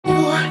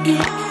Hello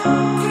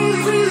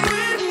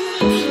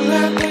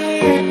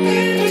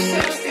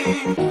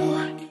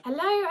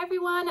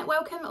everyone,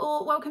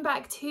 welcome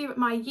back to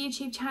my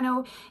YouTube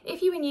channel.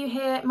 If you are new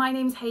here, my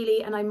name's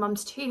Hayley and I'm mum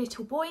to 2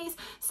 little boys,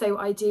 so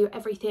I do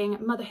everything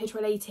motherhood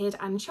related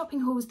and shopping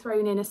hauls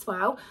thrown in as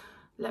well.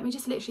 Let me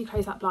just literally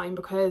close that blind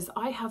because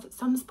I have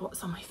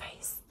sunspots on my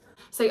face.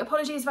 So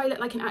apologies if I look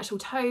like an actual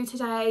toad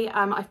today.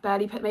 I've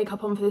barely put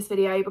makeup on for this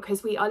video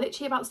because we are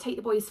literally about to take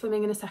the boys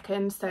swimming in a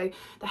second. So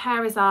the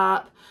hair is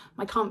up,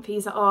 my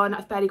comfies are on,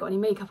 I've barely got any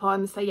makeup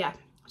on. So yeah,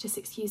 just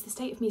excuse the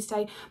state of me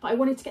today. But I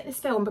wanted to get this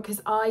filmed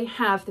because I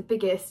have the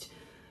biggest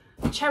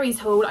Cherryz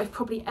haul I've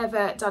probably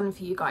ever done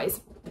for you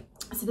guys.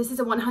 So this is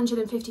a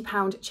 £150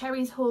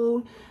 Cherryz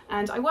haul,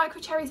 and I work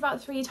with Cherryz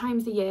about 3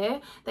 times a year.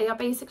 They are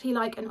basically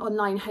like an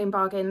online home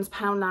bargains,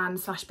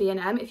 Poundland /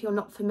 B&M if you're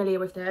not familiar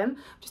with them.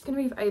 I'm just going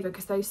to move over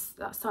because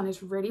that sun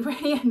is really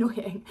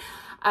annoying.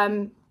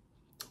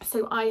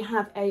 So I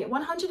have a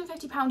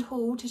 £150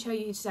 haul to show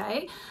you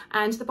today,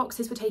 and the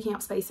boxes were taking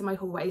up space in my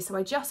hallway, so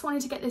I just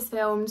wanted to get this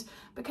filmed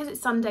because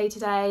it's Sunday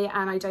today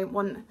and I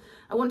want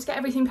to get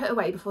everything put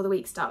away before the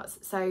week starts.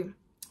 So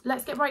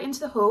let's get right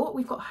into the haul.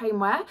 We've got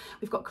homeware,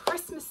 we've got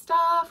Christmas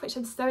stuff, which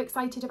I'm so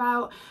excited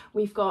about.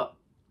 We've got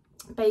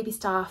baby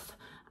stuff,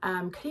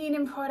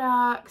 cleaning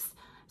products.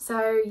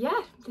 So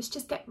yeah, let's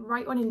just get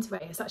right on into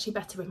it. It's actually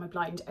better with my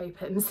blind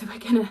open, so we're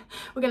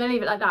gonna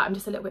leave it like that. I'm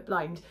just a little bit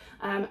blind.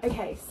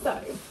 Okay,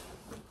 so,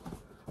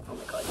 oh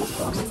my god, this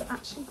box is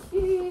actually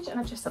huge, and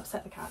I've just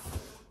upset the cat.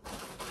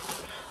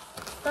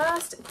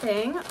 First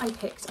thing I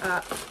picked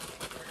up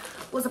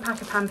was a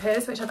pack of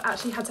Pampers, which I've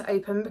actually had to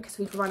open because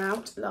we've run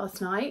out last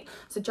night.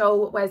 So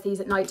Joel wears these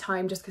at night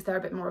time just because they're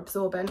a bit more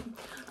absorbent.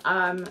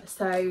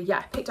 So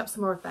yeah, picked up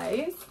some more of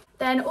those.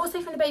 Then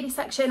also from the baby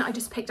section, I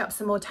just picked up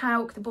some more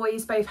talc. The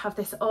boys both have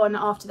this on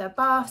after their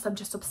baths. I'm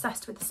just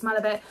obsessed with the smell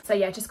of it. So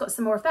yeah, just got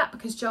some more of that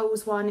because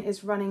Joel's one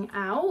is running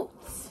out.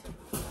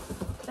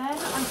 Then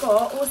I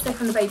got also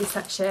from the baby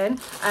section,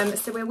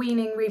 so we're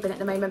weaning Ruben at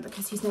the moment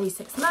because he's nearly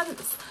 6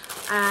 months.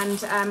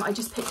 And I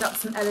just picked up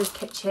some Ella's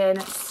Kitchen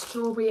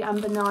strawberry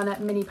and banana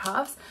mini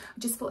puffs. I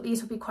just thought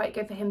these would be quite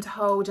good for him to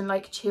hold and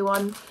like chew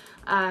on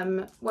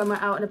when we're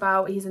out and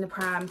about. He's in a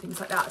pram, things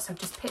like that. So I've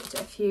just picked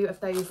a few of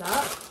those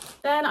up.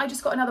 Then I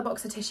just got another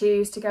box of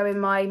tissues to go in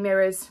my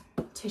Mirrors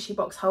tissue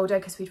box holder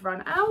because we've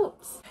run out.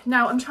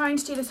 Now I'm trying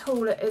to do this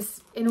haul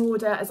as in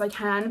order as I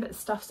can, but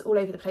stuff's all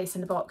over the place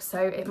in the box,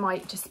 so it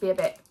might just be a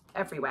bit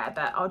everywhere,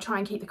 but I'll try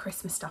and keep the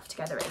Christmas stuff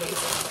together at least.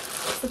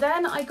 So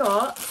then I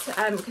got,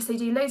 because they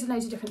do loads and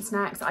loads of different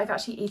snacks, I've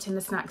actually eaten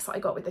the snacks that I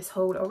got with this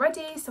haul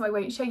already, so I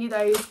won't show you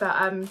those, but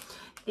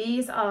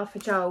these are for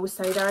Joel.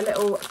 So they're a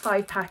little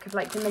 5-pack of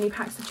like the mini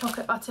packs of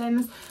chocolate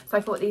buttons, so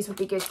I thought these would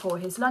be good for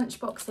his lunch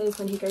boxes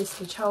when he goes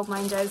to the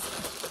childminders.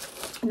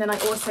 And then I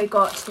also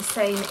got the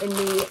same in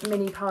the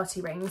mini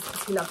party rings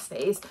because he loves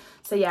these.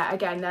 So yeah,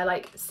 again, they're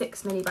like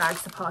 6 mini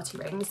bags of party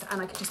rings,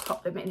 and I could just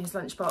pop them in his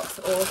lunchbox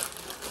or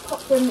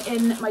pop them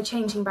in my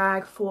changing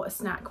bag for a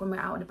snack when we're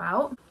out and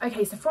about.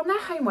 Okay, so from their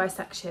homeware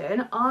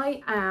section,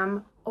 I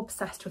am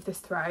obsessed with this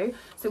throw.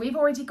 So we've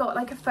already got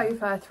like a faux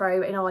fur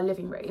throw in our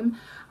living room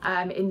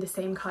in the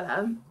same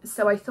colour.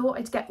 So I thought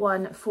I'd get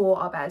one for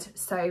our bed.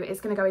 So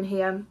it's going to go in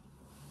here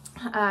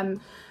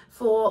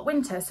for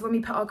winter, so when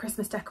we put our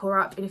Christmas decor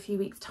up in a few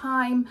weeks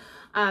time.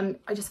 I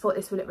just thought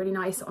this would look really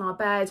nice on our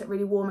bed,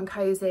 really warm and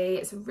cozy.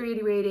 It's a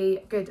really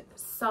good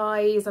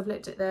size. I've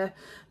looked at the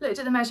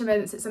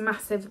measurements. It's a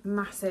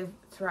massive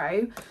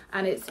throw,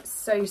 and it's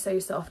so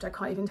soft. I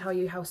can't even tell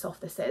you how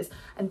soft this is.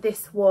 And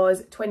this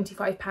was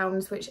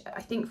 £25, which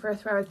I think for a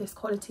throw of this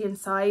quality and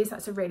size,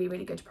 that's a really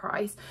good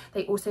price.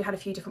 They also had a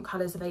few different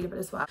colours available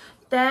as well.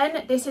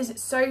 Then this is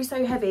so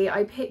heavy.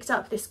 I picked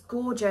up this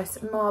gorgeous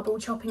marble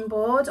chopping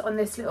board on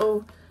this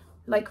little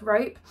like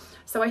rope,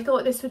 so I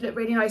thought this would look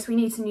really nice. We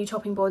need some new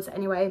chopping boards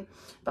anyway,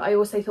 but I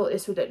also thought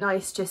this would look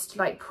nice just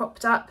like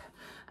propped up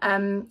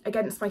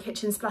against my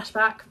kitchen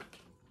splashback.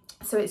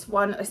 So it's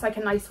like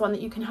a nice one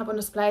that you can have on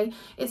display.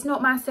 It's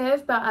not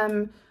massive, but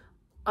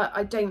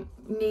I don't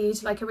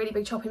need like a really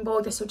big chopping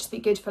board. This will just be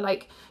good for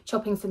like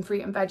chopping some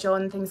fruit and veg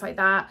on, things like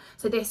that.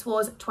 So this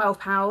was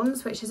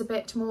 £12, which is a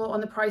bit more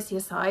on the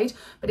pricier side,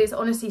 but it's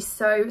honestly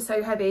so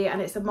heavy,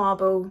 and it's a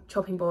marble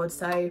chopping board,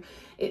 so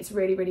it's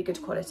really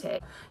good quality.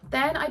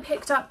 Then I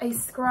picked up a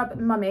Scrub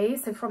Mummy,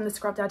 so from the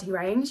Scrub Daddy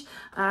range.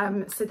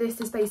 So this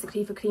is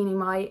basically for cleaning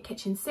my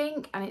kitchen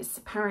sink, and it's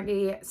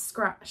apparently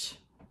scratch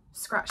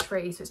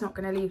free, so it's not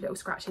going to leave little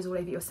scratches all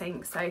over your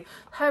sink. So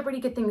heard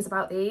really good things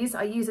about these.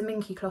 I use a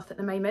minky cloth at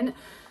the moment,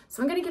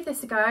 so I'm going to give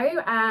this a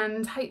go,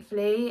 and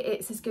hopefully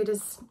it's as good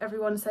as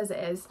everyone says it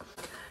is.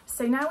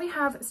 So now we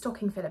have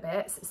stocking filler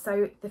bits.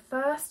 So the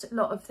first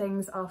lot of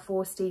things are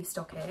for Steve's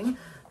stocking.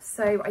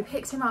 So I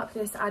picked him up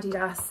this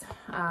Adidas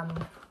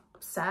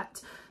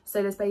set.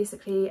 So there's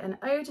basically an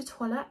eau de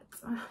toilette,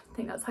 I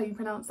think that's how you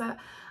pronounce it,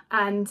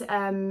 and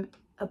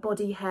a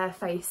body, hair,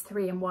 face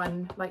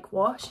 3-in-1 like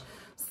wash.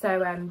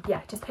 So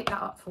yeah, just pick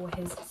that up for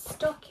his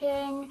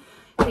stocking.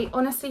 They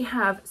honestly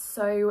have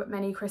so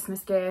many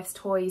Christmas gifts,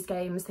 toys,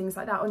 games, things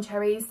like that on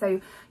Cherryz.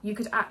 So you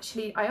could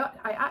actually, I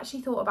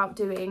actually thought about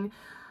doing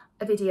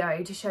a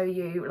video to show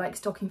you like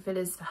stocking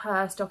fillers for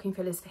her, stocking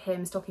fillers for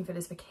him, stocking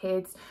fillers for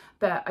kids,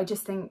 but I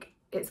just think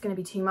it's going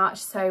to be too much.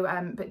 So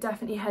but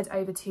definitely head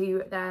over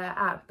to their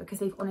app, because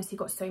they've honestly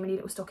got so many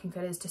little stocking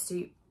fillers to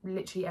suit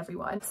literally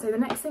everyone. So the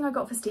next thing I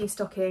got for Steve's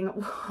stocking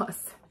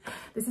was,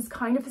 this is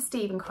kind of for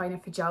Steve and kind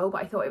of for Joel,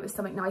 but I thought it was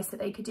something nice that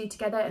they could do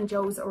together, and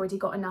Joel's already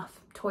got enough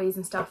toys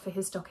and stuff for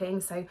his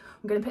stocking, so I'm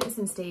going to put this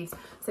in Steve's.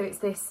 So it's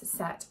this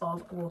set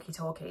of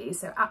walkie-talkies,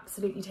 so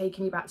absolutely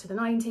taking you back to the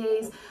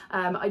 90s.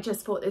 I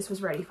just thought this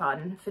was really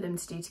fun for them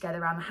to do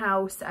together around the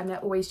house, and they're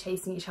always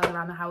chasing each other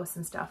around the house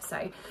and stuff.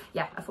 So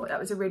yeah, I thought that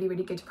was a really,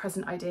 really good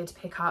present idea to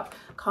pick up.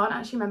 Can't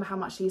actually remember how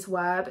much these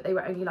were, but they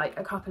were only like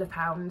a couple of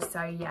pounds,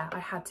 so yeah, I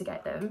had to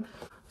get them.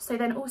 So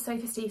then also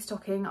for Steve's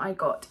stocking, I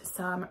got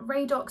some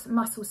Radox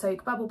Muscle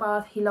Soak Bubble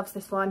Bath. He loves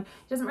this one.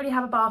 He doesn't really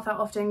have a bath that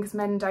often, because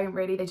men don't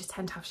really, they just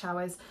tend to have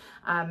showers.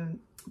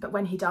 But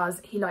when he does,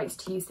 he likes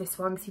to use this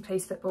one because he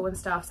plays football and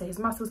stuff. So his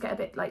muscles get a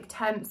bit like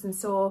tense and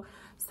sore.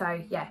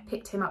 So yeah,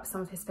 picked him up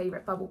some of his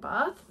favourite bubble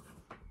bath.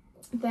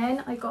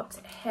 Then I got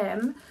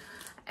him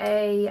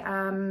a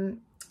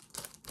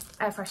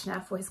air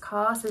freshener for his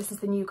car. So this is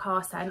the new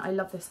car scent. I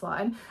love this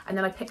one. And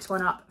then I picked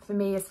one up for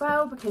me as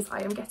well, because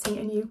I am getting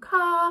a new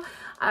car.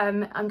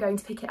 I'm going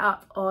to pick it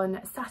up on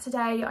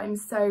Saturday. I'm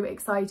so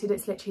excited.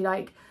 It's literally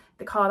like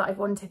the car that I've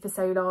wanted for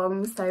so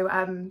long.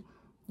 So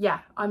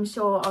yeah, I'm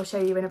sure I'll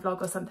show you in a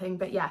vlog or something,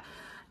 but yeah,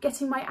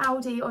 getting my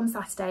Audi on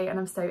Saturday, and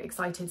I'm so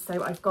excited.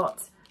 So I've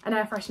got an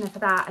air freshener for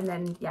that, and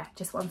then yeah,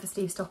 just one for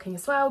Steve's stocking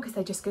as well, because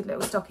they're just good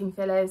little stocking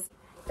fillers.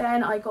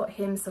 Then I got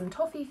him some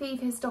toffee for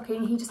his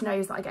stocking. He just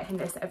knows that I get him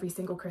this every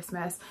single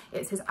Christmas.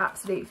 It's his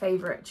absolute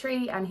favourite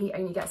treat, and he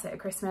only gets it at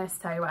Christmas.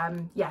 So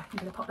yeah, I'm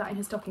going to pop that in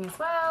his stocking as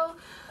well.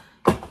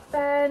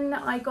 Then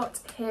I got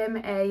him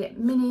a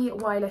mini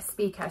wireless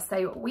speaker.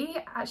 So we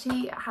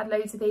actually had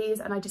loads of these,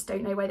 and I just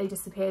don't know where they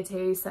disappeared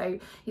to. So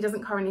he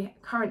doesn't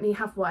currently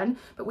have one,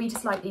 but we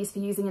just like these for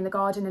using in the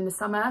garden in the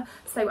summer.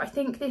 So I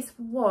think this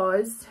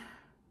was,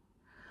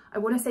 I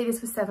want to say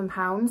this was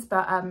 £7,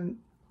 but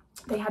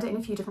they had it in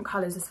a few different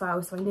colours as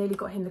well, so I nearly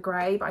got him the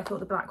grey, but I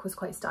thought the black was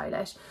quite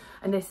stylish.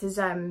 And this is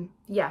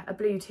yeah, a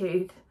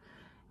Bluetooth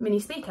mini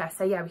speaker,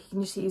 so yeah, we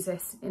can just use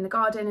this in the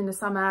garden in the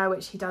summer,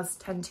 which he does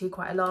tend to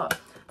quite a lot.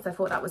 So I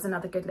thought that was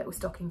another good little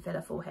stocking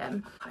filler for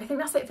him. I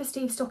think that's it for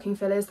Steve's stocking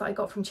fillers that I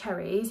got from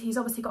Cherryz. He's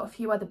obviously got a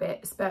few other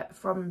bits, but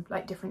from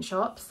like different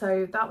shops,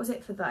 so that was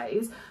it for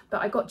those.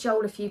 But I got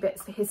Joel a few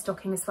bits for his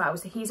stocking as well,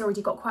 so he's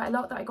already got quite a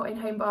lot that I got in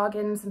Home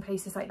Bargains and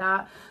places like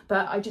that,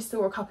 but I just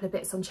saw a couple of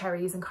bits on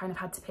Cherryz and kind of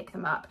had to pick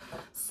them up.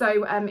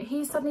 So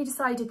he suddenly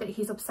decided that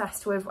he's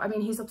obsessed with, I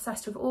mean, he's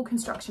obsessed with all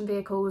construction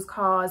vehicles,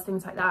 cars,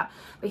 things like that,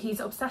 but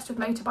he's obsessed with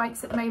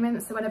motorbikes at the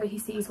moment. So whenever he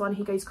sees one,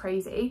 he goes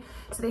crazy.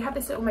 So they have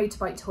this little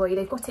motorbike toy.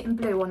 They've got it in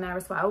blue on there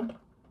as well,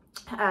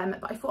 but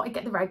I thought I'd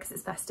get the red because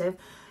it's festive.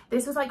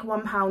 This was like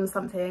 £1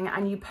 something,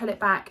 and you pull it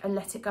back and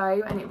let it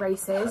go and it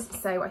races.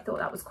 So I thought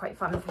that was quite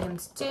fun for him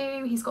to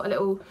do. He's got a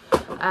little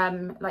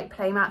like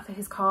play mat for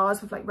his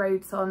cars with like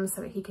roads on,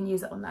 so he can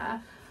use it on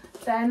there.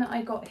 Then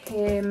I got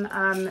him,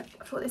 I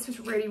thought this was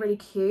really, really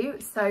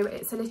cute. So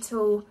it's a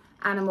little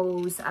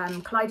animals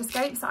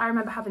kaleidoscope. So I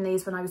remember having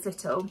these when I was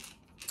little,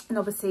 and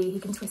obviously he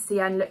can twist the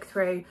end, look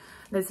through.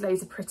 There's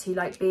loads of pretty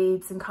like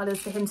beads and colours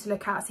for him to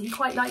look at, so he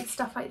quite likes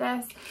stuff like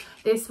this.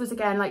 This was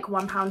again like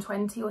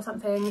 £1.20 or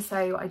something,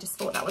 so I just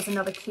thought that was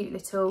another cute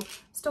little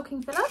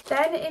stocking filler.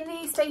 Then in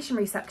the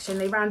stationery section,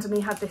 they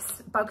randomly had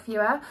this bug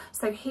viewer.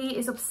 So he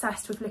is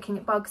obsessed with looking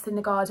at bugs in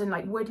the garden,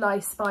 like wood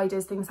lice,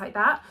 spiders, things like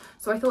that.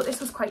 So I thought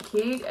this was quite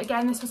cute.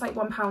 Again, this was like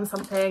 £1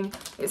 something.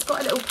 It's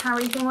got a little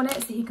carry thing on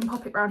it, so he can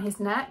pop it around his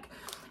neck.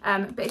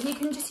 But he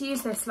can just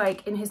use this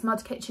like in his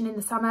mud kitchen in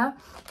the summer.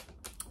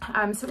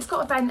 So it's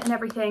got a vent and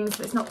everything,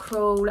 so it's not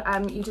cruel.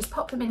 You just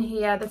pop them in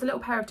here. There's a little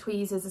pair of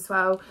tweezers as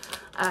well,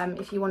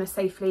 if you want to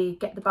safely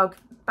get the bug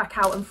back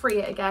out and free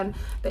it again.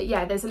 But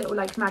yeah, there's a little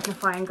like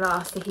magnifying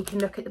glass so he can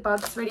look at the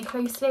bugs really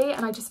closely,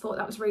 and I just thought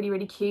that was really,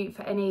 really cute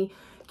for any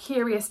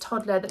curious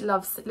toddler that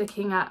loves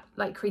looking at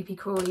like creepy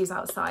crawlies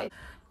outside.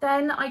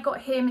 Then I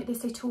got him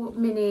this little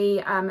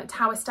mini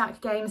tower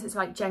stack games. It's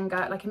like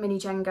Jenga, like a mini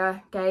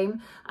Jenga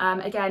game.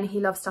 Again,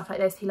 he loves stuff like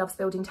this. He loves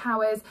building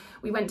towers.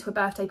 We went to a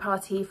birthday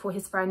party for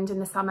his friend in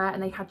the summer,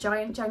 and they had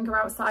giant Jenga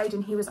outside,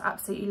 and he was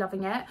absolutely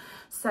loving it.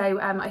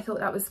 So I thought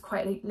that was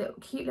quite a little,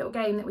 cute little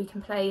game that we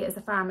can play as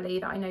a family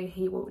that I know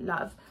he will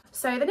love.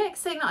 So the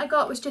next thing that I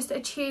got was just a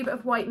tube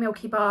of white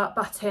Milky Bar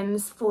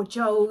buttons for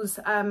Joel's.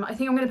 I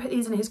think I'm going to put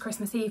these in his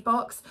Christmas Eve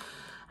box.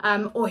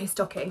 Or his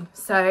stocking.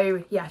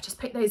 So yeah, just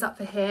pick those up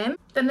for him.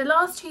 Then the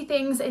last two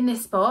things in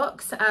this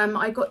box,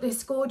 I got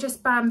this gorgeous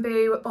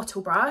bamboo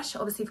bottle brush,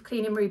 obviously for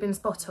cleaning Ruben's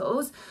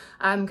bottles,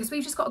 because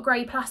we've just got a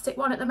grey plastic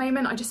one at the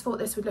moment. I just thought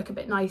this would look a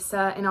bit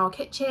nicer in our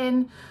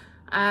kitchen.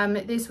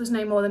 This was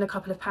no more than a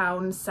couple of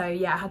pounds, so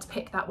yeah, I had to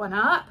pick that one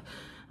up.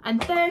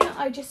 And then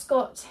I just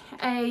got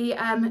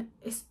a,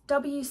 it's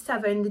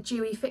W7, the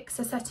Dewy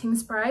Fixer Setting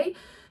Spray.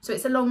 So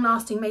it's a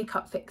long-lasting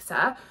makeup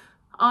fixer.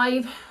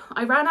 I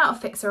ran out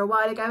of fixer a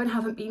while ago and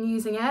haven't been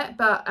using it,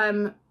 but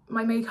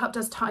my makeup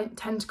does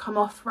tend to come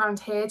off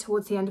around here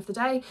towards the end of the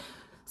day.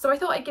 So I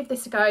thought I'd give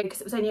this a go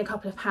because it was only a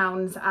couple of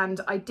pounds,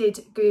 and I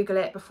did Google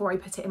it before I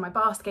put it in my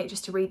basket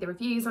just to read the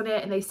reviews on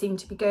it, and they seem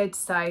to be good.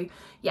 So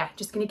yeah,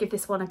 just going to give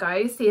this one a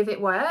go, see if it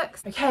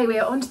works. Okay, we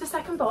are on to the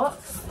second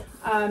box,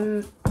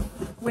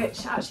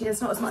 which actually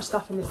there's not as much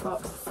stuff in this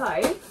box.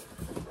 So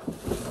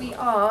we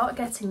are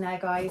getting there,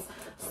 guys.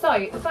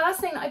 So the first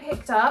thing that I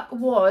picked up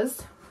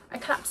was a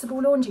collapsible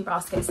laundry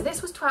basket. So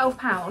this was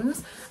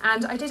 £12,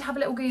 and I did have a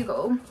little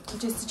Google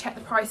just to check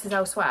the prices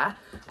elsewhere,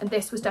 and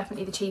this was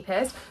definitely the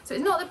cheapest. So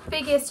it's not the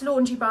biggest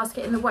laundry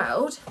basket in the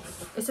world,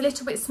 it's a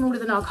little bit smaller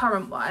than our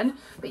current one,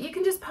 but you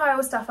can just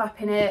pile stuff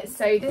up in it,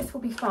 so this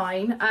will be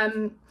fine.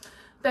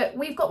 But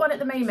we've got one at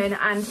the moment,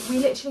 and we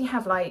literally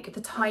have like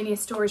the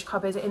tiniest storage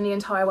cupboard in the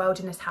entire world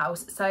in this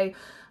house, so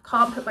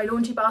can't put my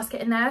laundry basket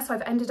in there, so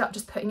I've ended up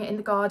just putting it in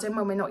the garden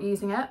when we're not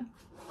using it.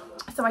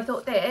 So I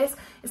thought this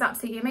is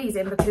absolutely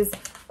amazing because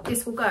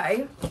this will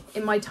go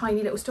in my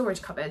tiny little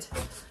storage cupboard,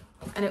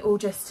 and it all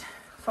just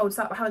folds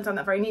up. I haven't done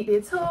that very neatly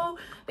at all,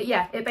 but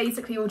yeah, it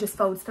basically all just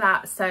folds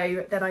flat,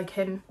 so then I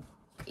can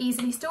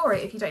easily store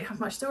it if you don't have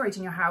much storage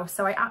in your house.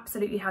 So I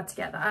absolutely had to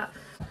get that.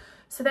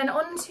 So then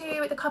on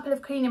to the couple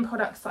of cleaning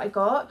products that I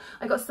got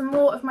some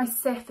more of my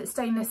Sif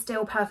Stainless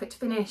Steel Perfect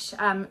Finish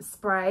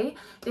spray.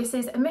 This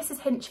is a Mrs.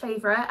 Hinch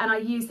favourite, and I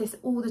use this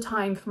all the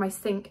time for my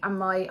sink and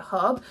my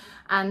hob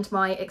and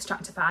my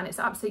extractor fan. It's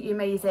absolutely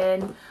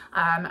amazing,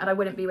 and I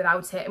wouldn't be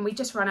without it. And we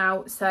just ran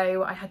out,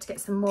 so I had to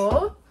get some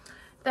more.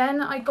 Then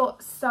I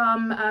got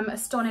some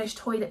Astonish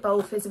Toilet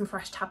Bowl Fizz and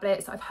Fresh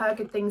tablets. I've heard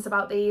good things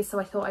about these, so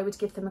I thought I would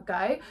give them a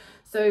go.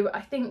 So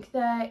I think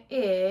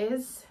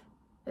there's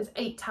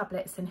 8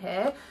 tablets in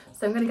here,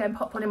 so I'm going to go and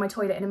pop one in my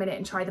toilet in a minute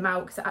and try them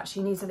out because it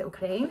actually needs a little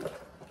clean.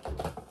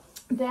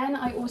 Then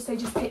I also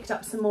just picked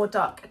up some more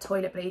Duck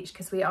toilet bleach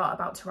because we are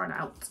about to run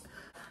out.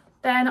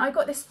 Then I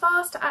got this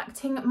fast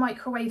acting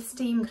microwave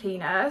steam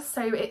cleaner.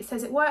 So it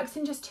says it works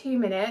in just 2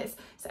 minutes.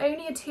 It's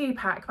only a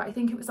 2-pack, but I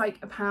think it was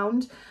like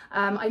 £1.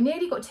 I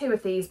nearly got 2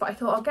 of these, but I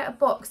thought I'll get a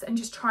box and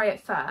just try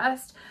it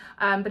first.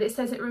 But it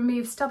says it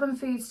removes stubborn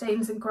food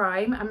stains and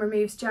grime and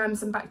removes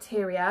germs and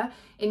bacteria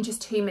in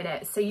just 2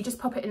 minutes. So you just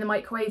pop it in the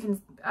microwave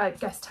and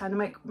turn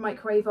the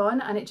microwave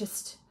on, and it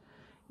just,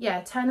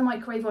 yeah, turn the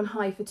microwave on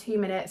high for 2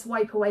 minutes,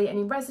 wipe away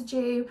any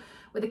residue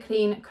with a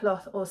clean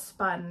cloth or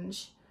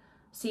sponge.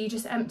 So you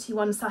just empty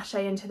one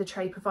sachet into the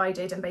tray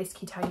provided and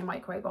basically turn your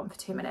microwave on for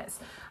 2 minutes.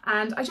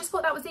 And I just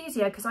thought that was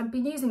easier because I've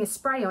been using a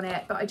spray on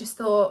it, but I just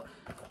thought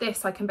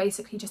this I can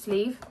basically just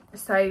leave.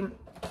 So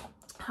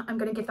I'm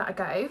going to give that a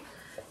go.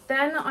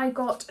 Then I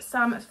got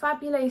some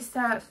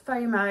Fabulosa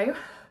Foamo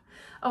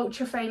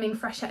Ultra Foaming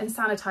Fresher and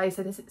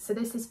Sanitizer. So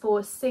this is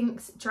for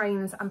sinks,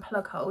 drains and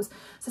plug holes.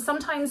 So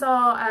sometimes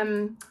our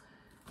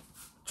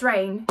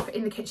drain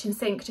in the kitchen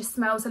sink just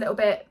smells a little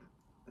bit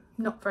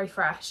not very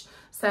fresh,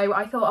 so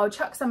I thought I'll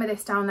chuck some of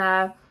this down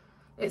there.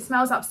 It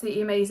smells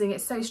absolutely amazing.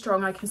 It's so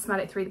strong I can smell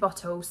it through the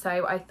bottle,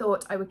 so I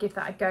thought I would give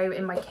that a go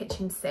in my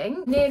kitchen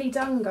sink. Nearly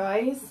done,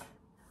 guys.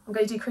 I'm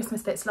going to do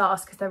Christmas bits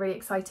last because they're really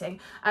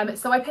exciting.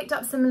 So I picked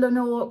up some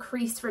Lenore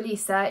Crease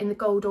Releaser in the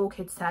Gold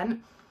Orchid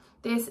scent.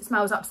 This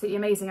smells absolutely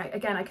amazing.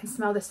 Again, I can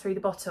smell this through the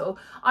bottle.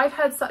 I've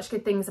heard such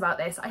good things about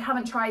this. I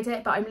haven't tried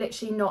it, but I'm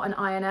literally not an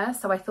ironer,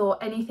 so I thought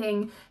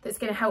anything that's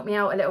going to help me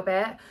out a little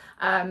bit,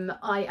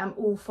 I am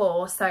all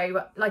for.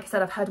 So like I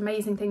said, I've heard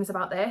amazing things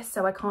about this,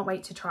 so I can't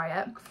wait to try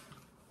it.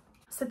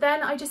 So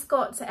then I just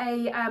got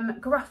a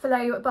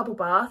Gruffalo bubble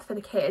bath for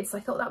the kids.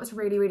 I thought that was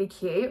really, really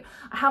cute.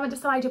 I haven't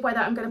decided whether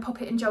I'm going to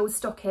pop it in Joel's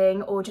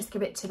stocking or just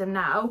give it to them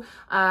now.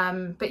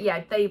 But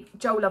yeah,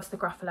 Joel loves the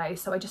Gruffalo,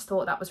 so I just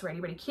thought that was really,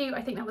 really cute.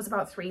 I think that was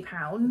about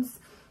 £3.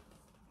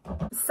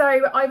 So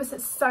I was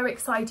so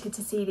excited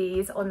to see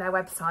these on their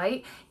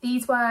website.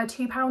 These were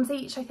 £2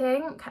 each, I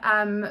think,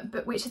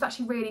 but which is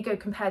actually really good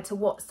compared to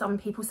what some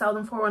people sell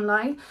them for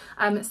online.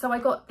 So I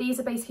got, these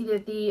are basically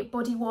the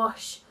body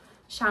wash,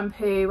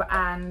 shampoo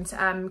and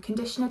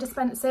conditioner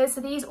dispensers. So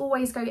these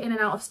always go in and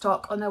out of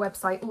stock on their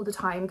website all the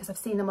time because I've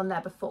seen them on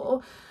there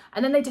before,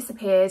 and then they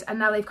disappeared and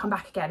now they've come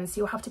back again, so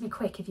you'll have to be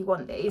quick if you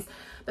want these.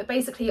 But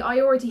basically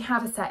I already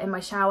have a set in my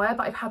shower,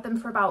 but I've had them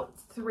for about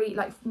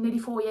nearly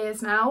 4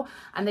 years now,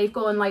 and they've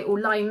gone like all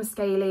lime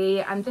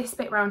scaly, and this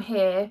bit around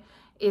here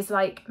is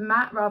like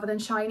matte rather than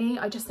shiny.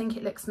 I just think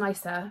it looks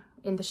nicer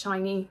in the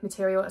shiny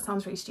material. That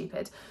sounds really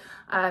stupid,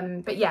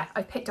 but yeah,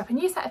 I picked up a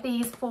new set of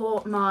these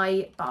for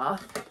my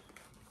bath.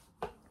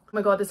 Oh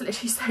my god, there's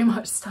literally so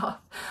much stuff.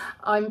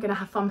 I'm gonna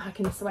have fun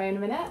packing this away in a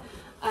minute.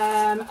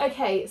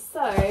 Okay, so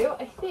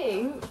I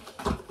think,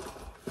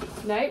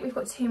 no, we've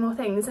got 2 more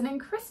things and then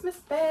Christmas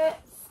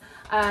bits.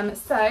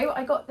 So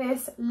I got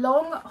this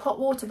long hot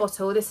water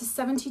bottle. This is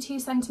 72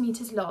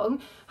 centimeters long.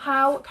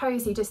 How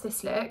cozy does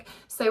this look?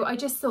 So I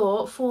just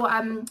thought for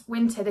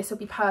winter this would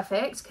be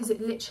perfect because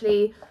it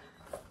literally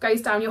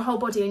goes down your whole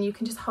body and you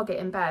can just hug it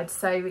in bed.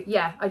 So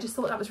yeah, I just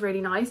thought that was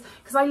really nice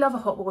because I love a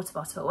hot water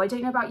bottle. I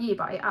don't know about you,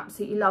 but I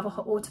absolutely love a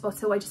hot water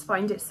bottle. I just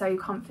find it so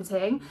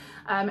comforting,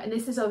 and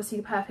this is obviously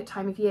the perfect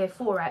time of year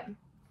for it.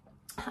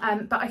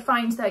 But I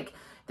find like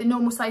the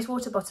normal size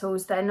water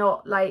bottles, they're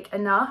not like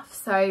enough,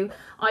 so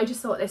I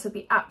just thought this would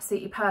be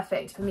absolutely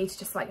perfect for me to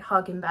just like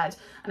hug in bed.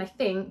 And I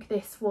think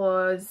this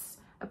was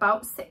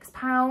about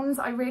 £6.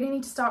 I really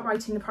need to start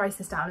writing the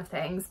prices down of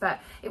things, but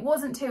it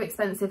wasn't too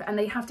expensive, and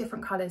they have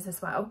different colours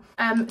as well.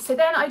 So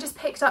then I just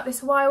picked up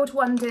this Wild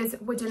Wonders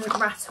wooden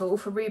rattle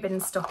for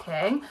Ruben's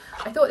stocking.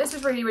 I thought this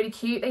was really, really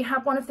cute. They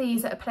had one of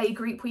these at a play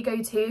group we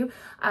go to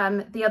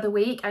the other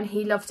week, and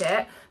he loved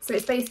it. So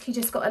it's basically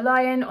just got a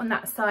lion on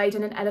that side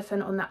and an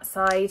elephant on that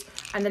side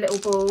and the little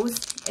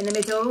balls in the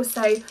middle.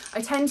 So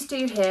I tend to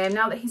do him,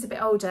 now that he's a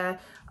bit older,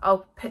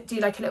 I'll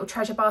do like a little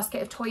treasure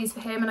basket of toys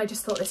for him, and I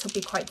just thought this would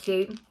be quite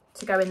cute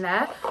to go in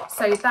there.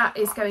 So that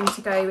is going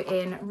to go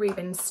in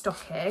Ruben's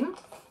stocking.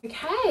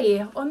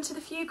 Okay, on to the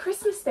few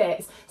Christmas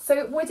bits.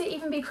 So would it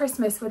even be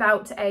Christmas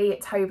without a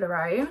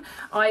Toblerone?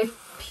 I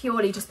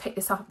purely just picked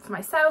this up for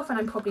myself, and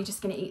I'm probably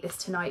just going to eat this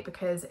tonight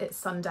because it's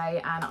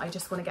Sunday and I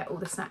just want to get all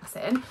the snacks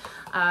in.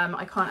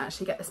 I can't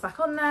actually get this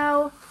back on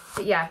now,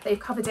 but yeah, they've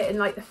covered it in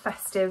like the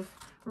festive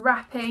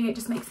wrapping. It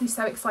just makes me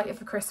so excited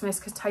for Christmas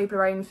because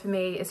Toblerone for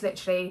me is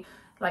literally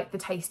like the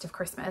taste of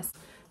Christmas.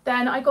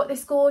 Then I got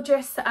this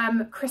gorgeous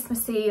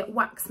Christmassy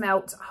wax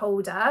melt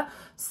holder.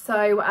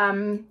 So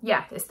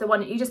yeah, it's the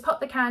one that you just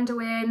pop the candle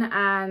in,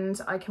 and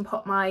I can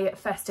pop my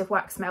festive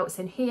wax melts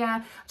in here.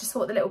 I just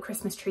thought the little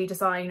Christmas tree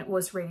design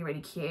was really,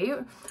 really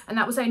cute. And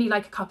that was only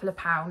like a couple of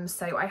pounds,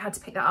 so I had to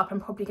pick that up.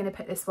 I'm probably going to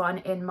put this one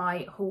in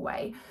my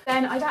hallway.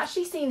 Then I'd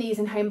actually seen these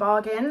in Home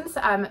Bargains,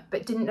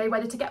 but didn't know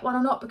whether to get one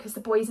or not because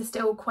the boys are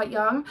still quite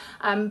young.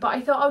 But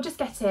I thought I'll just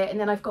get it, and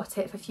then I've got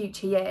it for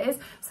future years.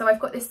 So I've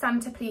got this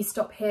Santa Please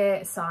Stop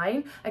Here sign.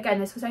 Again,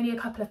 this was only a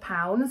couple of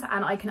pounds,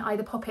 and I can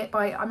either pop it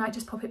by, I might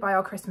just pop it by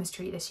our Christmas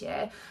tree this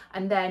year,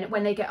 and then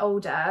when they get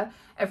older,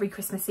 every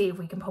Christmas Eve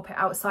we can pop it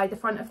outside the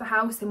front of the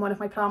house in one of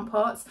my plant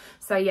pots.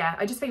 So yeah,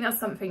 I just think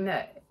that's something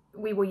that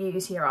we will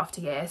use year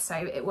after year, so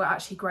it will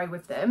actually grow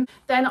with them.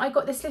 Then I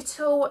got this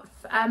little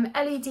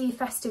LED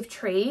festive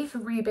tree for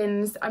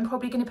Ruben's. I'm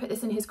probably going to put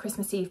this in his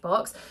Christmas Eve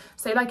box.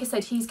 So like I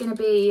said, he's going to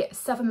be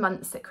 7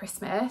 months at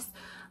Christmas.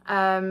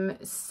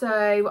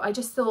 So I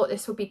just thought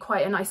this would be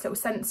quite a nice little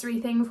sensory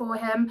thing for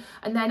him.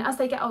 And then as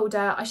they get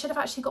older, I should have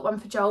actually got one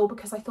for Joel,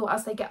 because I thought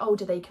as they get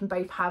older they can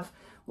both have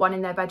one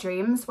in their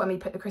bedrooms when we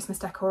put the Christmas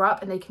decor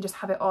up, and they can just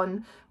have it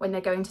on when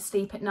they're going to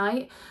sleep at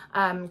night,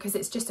 because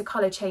it's just a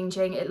colour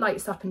changing, it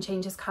lights up and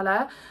changes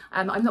colour.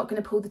 I'm not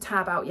going to pull the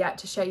tab out yet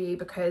to show you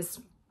because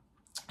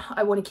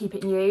I want to keep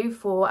it new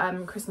for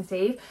Christmas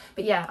Eve.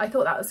 But yeah, I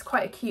thought that was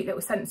quite a cute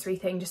little sensory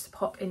thing just to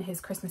pop in his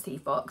Christmas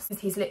Eve box.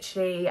 He's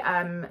literally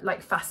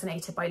like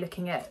fascinated by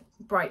looking at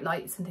bright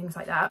lights and things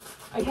like that.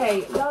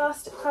 Okay,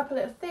 last couple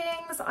of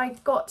things. I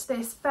got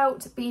this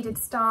felt beaded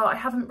star. I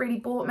haven't really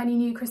bought many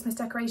new Christmas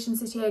decorations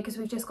this year because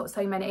we've just got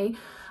so many,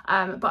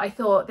 but I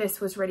thought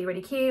this was really,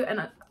 really cute,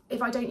 and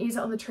if I don't use it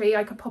on the tree,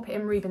 I could pop it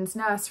in Ruben's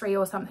nursery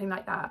or something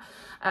like that,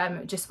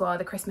 just while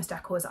the Christmas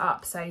decor is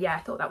up. So yeah, I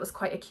thought that was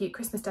quite a cute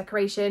Christmas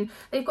decoration.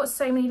 They've got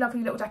so many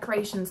lovely little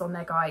decorations on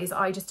there, guys.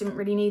 I just didn't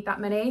really need that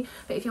many,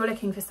 but if you're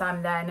looking for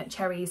some, then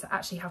Cherryz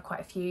actually have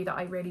quite a few that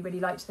I really, really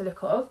liked the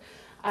look of.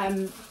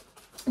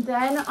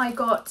 Then I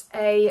got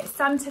a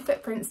Santa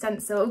footprint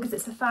stencil because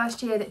it's the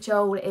first year that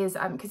Joel is,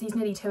 because he's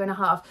nearly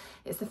 2.5,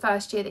 it's the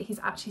first year that he's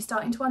actually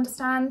starting to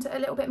understand a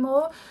little bit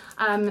more.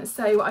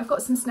 So I've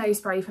got some snow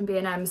spray from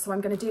B&M, so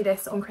I'm going to do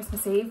this on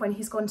Christmas Eve when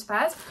he's gone to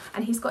bed,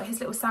 and he's got his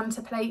little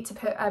Santa plate to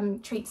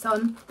put treats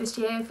on this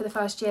year for the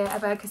first year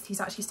ever, because he's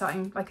actually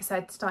starting, like I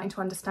said, starting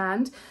to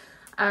understand.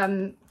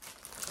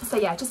 So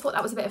yeah, just thought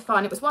that was a bit of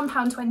fun. It was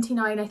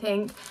 £1.29 I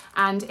think,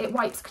 and it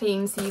wipes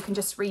clean, so you can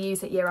just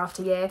reuse it year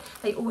after year.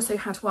 They also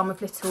had one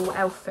with little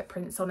elf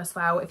footprints on as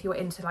well, if you're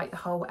into like the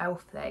whole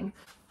elf thing.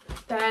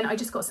 Then I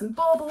just got some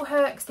bauble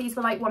hooks. These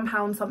were like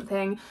 £1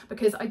 something,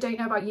 because I don't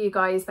know about you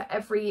guys, but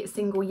every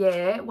single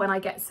year when I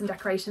get some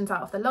decorations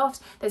out of the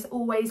loft, there's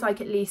always like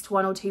at least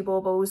 1 or 2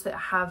 baubles that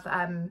have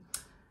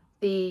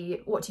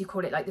the, what do you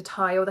call it, like the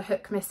tie or the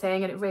hook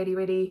missing, and it really,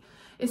 really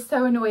is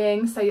so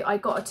annoying. So I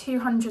got a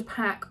 200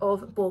 pack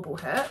of bauble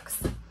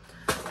hooks.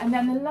 And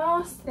then the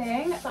last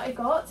thing that I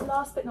got,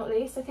 last but not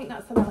least, I think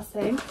that's the last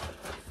thing,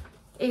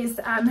 is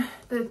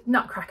the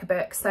Nutcracker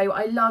book. So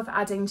I love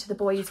adding to the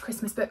boys'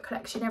 Christmas book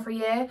collection every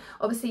year.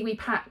 Obviously we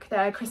pack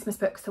their Christmas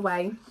books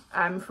away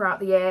throughout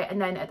the year,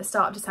 and then at the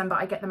start of December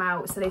I get them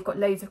out, so they've got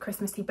loads of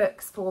Christmassy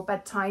books for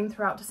bedtime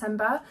throughout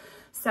December.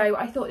 So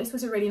I thought this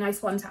was a really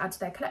nice one to add to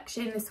their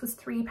collection. This was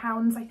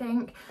 £3 I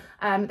think.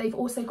 They've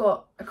also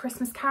got a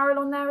Christmas Carol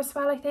on there as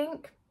well, I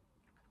think.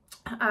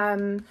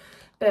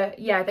 But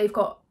yeah, they've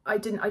got, I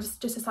just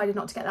decided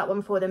not to get that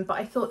one for them, but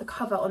I thought the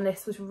cover on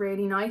this was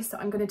really nice, so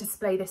I'm going to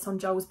display this on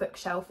Joel's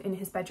bookshelf in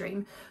his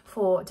bedroom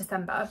for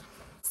December.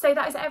 So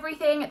that is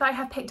everything that I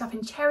have picked up in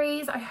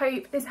Cherryz. I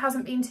hope this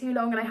hasn't been too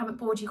long and I haven't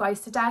bored you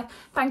guys to death.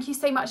 Thank you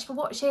so much for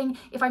watching.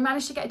 If I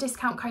managed to get a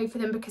discount code for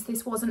them, because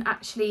this wasn't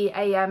actually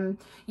a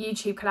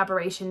YouTube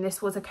collaboration,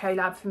 this was a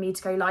collab for me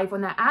to go live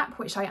on their app,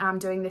 which I am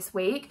doing this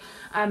week.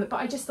 But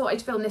I just thought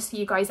I'd film this for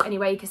you guys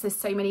anyway, because there's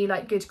so many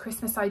like good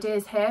Christmas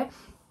ideas here.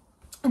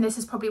 And this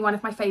is probably one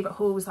of my favourite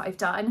hauls that I've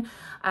done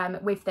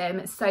with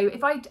them. So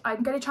if I'm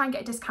going to try and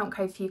get a discount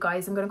code for you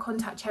guys. I'm going to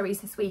contact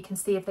Cherryz this week and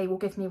see if they will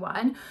give me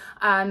one.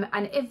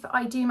 And if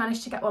I do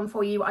manage to get one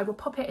for you, I will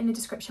pop it in the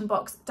description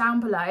box down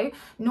below.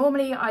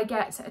 Normally I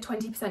get a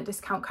 20%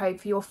 discount code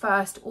for your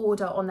first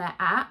order on their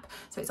app.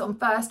 So it's on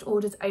first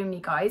orders only,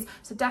 guys.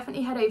 So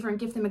definitely head over and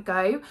give them a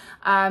go.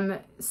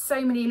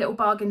 So many little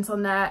bargains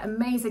on there,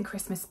 amazing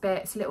Christmas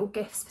bits, little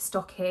gifts for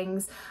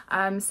stockings.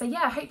 So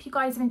yeah, I hope you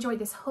guys have enjoyed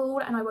this haul,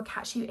 and I will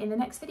catch you in the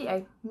next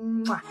video.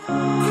 Mwah.